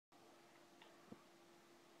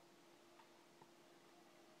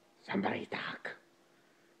Somebody talk.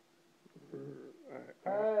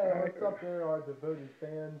 Hey, what's up there, our devoted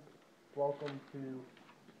fans? Welcome to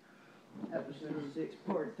Episode 6,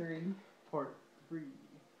 Part 3. Part 3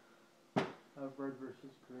 of Red vs.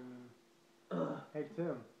 Green. Hey,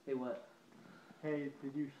 Tim. Hey, what? Hey,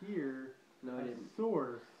 did you hear No, I a didn't.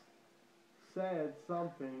 source said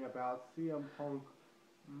something about CM Punk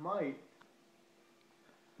might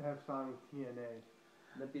have signed with TNA?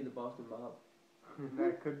 That'd be the Boston Mob.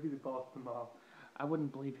 That could be the Boston Mob. I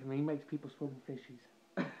wouldn't believe him. He makes people swim in fishies.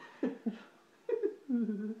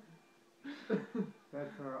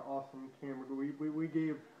 That's our awesome camera.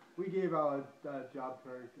 We gave out a job to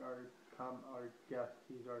our guest.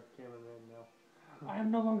 He's our cameraman now. I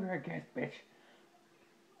am no longer a guest, bitch.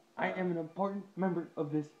 I am an important member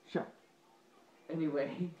of this show.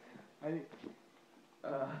 Anyway, I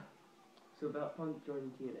so about Punk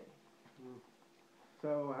joining TNA.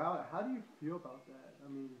 So how do you feel about that? I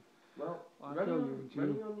mean, Well, I'll show you, G.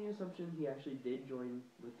 running on the assumption he actually did join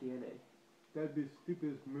with TNA. that'd be the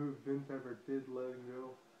stupidest move Vince ever did, letting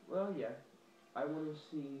go. Well, yeah. I want to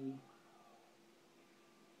see...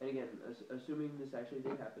 And again, assuming this actually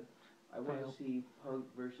did happen, I want Fail. to see Punk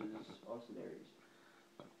versus Austin Aries.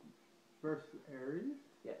 Versus Aries?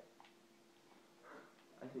 I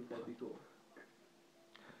think that'd be cool.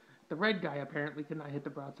 The red guy apparently could not hit the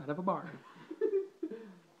broadside of a barn.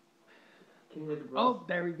 Can he hit the Oh,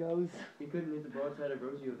 there he goes. He couldn't hit the broadside of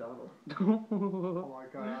Rosie O'Donnell. Oh my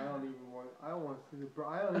god, I don't even want to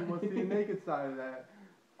see the naked side of that.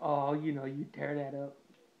 Oh, you know, you tear that up.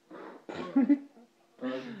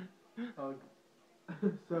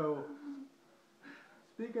 So,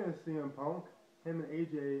 speaking of CM Punk, him and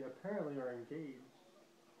AJ apparently are engaged.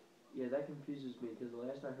 Yeah, that confuses me because the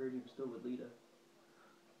last I heard he was still with Lita.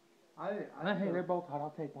 Hey, they're both hot.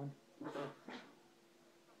 I'll take one.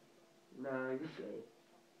 Nah, you're gay.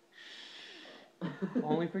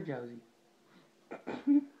 Only for Josie.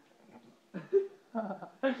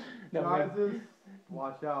 Jesus,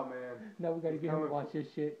 watch out, man. No, we gotta get him to watch this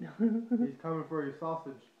shit. He's coming for your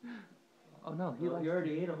sausage. Oh no, he Well, likes. you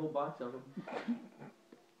already ate a whole box of them.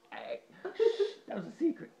 Hey, that was a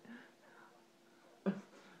secret.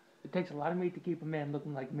 It takes a lot of meat to keep a man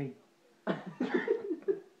looking like me. Anyway.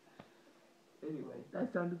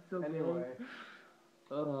 That sounded so Anyway,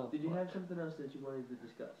 good. Did you have something else that you wanted to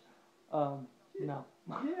discuss? No.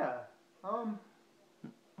 yeah.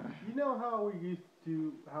 You know how we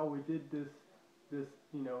did this,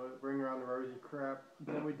 ring around the rosy crap.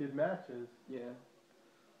 Then we did matches. Yeah.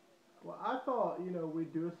 Well, I thought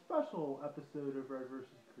we'd do a special episode of Red vs.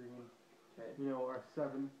 Green. Okay. Our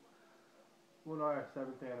seventh. Well, not our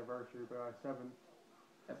 7th anniversary, but our 7th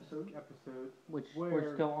Episode? Which Where-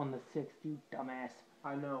 we're still on the 6th, you dumbass.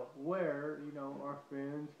 I know. Where, our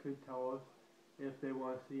fans could tell us if they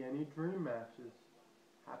want to see any dream matches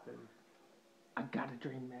happen. I got a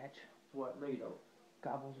dream match. What? No, you don't.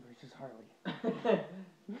 Gobbles versus Harley.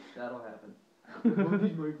 That'll happen.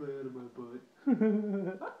 Monkey's my clay out of my butt. I'm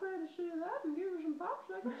glad to see that and give her some pops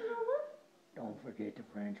like that, Don't forget the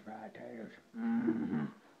French fry taters. Mm-hmm.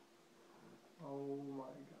 Oh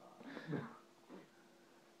my god.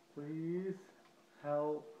 Please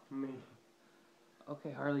help me.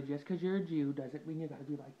 Okay, Harley, just because you're a Jew doesn't mean you gotta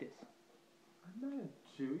be like this. I'm not a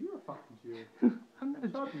Jew. You're a fucking Jew. I'm not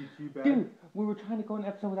a Shut up, you Jew bag. Dude, we were trying to go an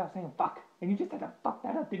episode without saying fuck, and you just had to fuck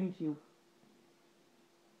that up, didn't you?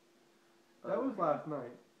 That was last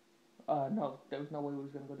night. No, there was no way we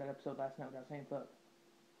was gonna go that episode last night without saying fuck.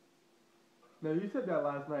 No, you said that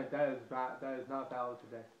last night. That is not valid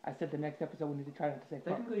today. I said the next episode we need to try not to say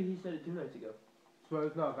fuck. Technically, he said it 2 nights ago. So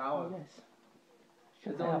it's not Oh, valid. yes.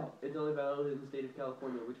 Shut up. It's only valid in the state of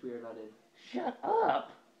California, which we are not in. Shut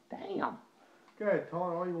up. Damn. Go ahead,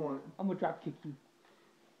 taunt all you want. I'm gonna drop kick you.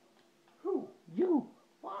 Who? You.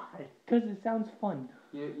 Why? Because it sounds fun.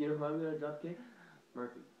 You know who I'm gonna drop kick?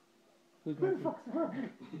 Murphy. Who's Who the Murphy? fuck's Murphy?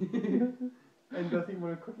 And does he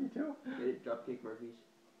want a cookie too? Get it? Drop kick Murphys.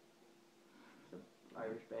 It's an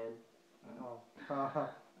Irish band.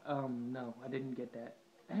 Oh. No, I didn't get that.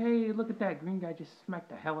 Hey, look at that. Green guy just smacked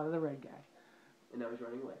the hell out of the red guy. And now he's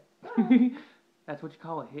running away. That's what you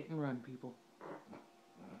call a hit and run, people.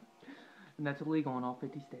 And that's illegal in all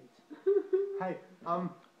 50 states. Hey, I'm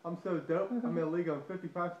so dope. I'm illegal in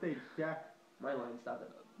 55 states, Jack. My line, stop it.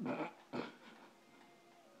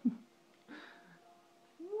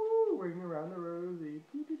 Woo, ring around the rosy.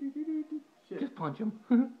 Shit. Just punch him.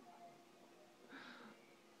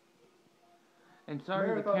 And sorry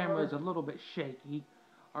Marathon the camera is a runner. little bit shaky.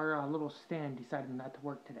 Our little stand decided not to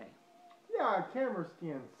work today. Yeah, our camera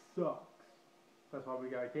scan sucks. That's why we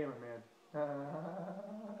got a cameraman.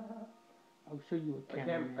 I'll show you a Our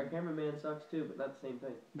camera. cameraman sucks too, but not the same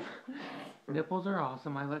thing. Nipples are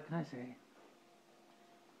awesome. What can I say?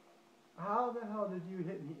 How the hell did you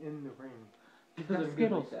hit me in the ring? Because I'm that's good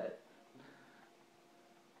Skittles. like that.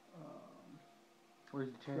 Where's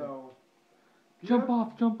the chair? So, do you Jump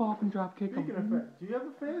have- off, and drop kick Speaking of him. do you have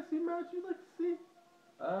a fantasy match you'd like to see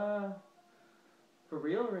For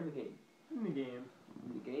real or in the game? in the game?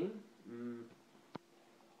 In the game?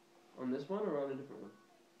 On this one or on a different one?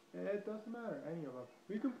 It doesn't matter, any of them.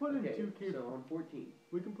 We can put Okay, in 2K. so on 14.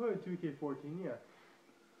 We can put in 2K14, yeah.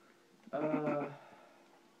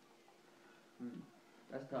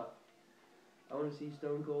 That's tough. I want to see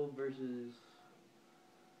Stone Cold versus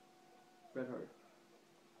Bret Hart.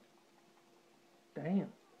 Damn.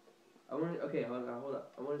 Okay, hold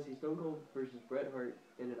up. I want to see Stone Cold versus Bret Hart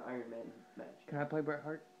in an Iron Man match. Can I play Bret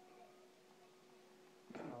Hart?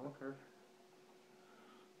 Oh, okay.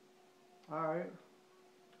 Alright.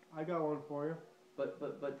 I got one for you. But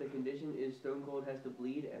the condition is Stone Cold has to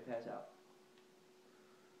bleed and pass out.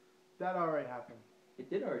 That already happened. It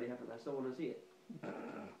did already happen. I still want to see it.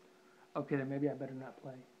 Okay, then maybe I better not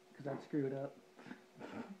play. Because I'd screw it up.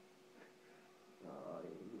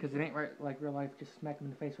 Because it ain't right like real life. Just smack him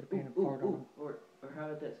in the face with a pan and fart on him. Or how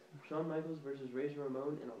about this? Shawn Michaels versus Razor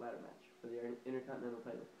Ramon in a ladder match for the Intercontinental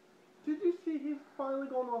title. Did you see he's finally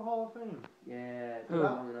going to the Hall of Fame? Yeah, it's Who?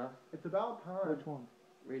 long enough. It's about time. Which one?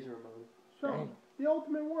 Razor Ramon. Sean, Dang. the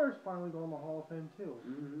Ultimate Warrior's finally going to the Hall of Fame too.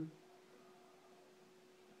 Mm-hmm.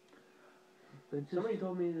 Vince is- Somebody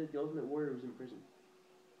told me that the Ultimate Warrior was in prison.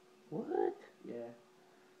 What? Yeah.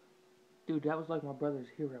 Dude, that was like my brother's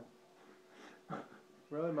hero.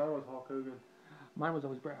 Really, mine was Hulk Hogan. Mine was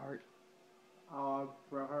always Bret Hart.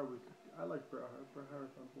 Bret Hart was. I like Bret Hart. Bret Hart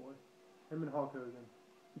was my boy. Him and Hulk Hogan.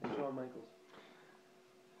 And Shawn Michaels.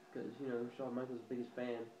 Because, Shawn Michaels is the biggest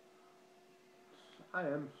fan. I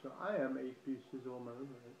am HP Shizzle in my room.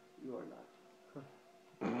 You are not.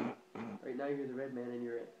 Right now you're the red man and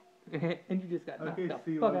you're it. And you just got knocked Okay, the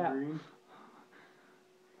CeeLo fuck out. Green.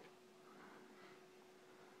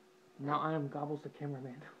 Now I am Gobbles the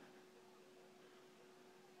cameraman.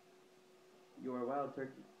 You are a wild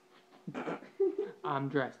turkey. I'm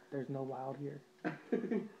dressed. There's no wild here.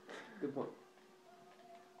 Good point.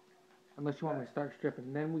 Unless you want me to start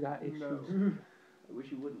stripping. Then we got issues. No. I wish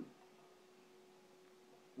you wouldn't.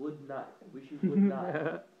 Would not. I wish you would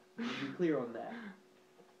not. Be clear on that.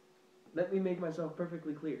 Let me make myself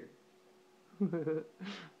perfectly clear.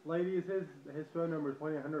 Ladies, his phone number is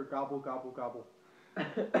 1-800 gobble gobble gobble.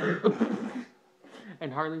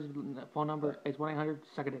 And Harley's phone number is 1-800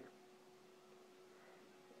 suck a dick.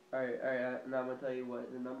 Alright, now I'm going to tell you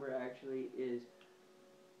what. The number actually is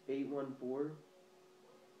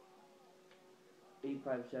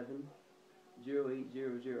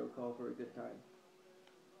 814-857-0800. Call for a good time.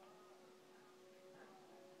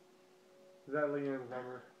 Is that Leanne's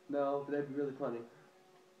number? No, but that'd be really funny.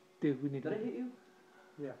 Dude, we need Did I to... hit you?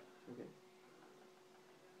 Yeah. Okay.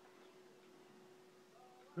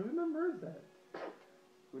 Whose number is that?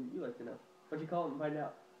 Wouldn't you like to know? Why don't you call it and find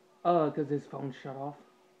out? Because his phone's shut off.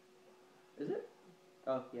 Is it?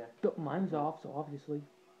 Oh, yeah. Mine's off, so obviously.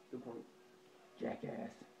 Good point. Jackass.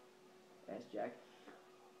 Ass Jack.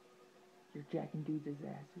 You're jacking dudes'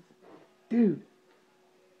 asses. Dude!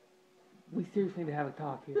 We seriously need to have a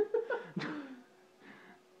talk here.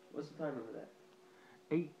 What's the time over that?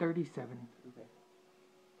 8:37. Okay.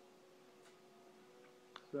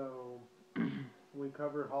 So, we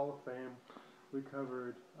covered Hall of Fame. We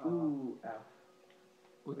covered. Ooh, ow.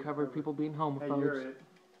 We covered people being Hey, you're homophobes. it.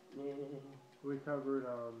 Yeah. We covered.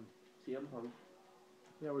 CM Punk.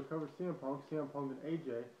 Yeah, we covered CM Punk and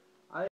AJ.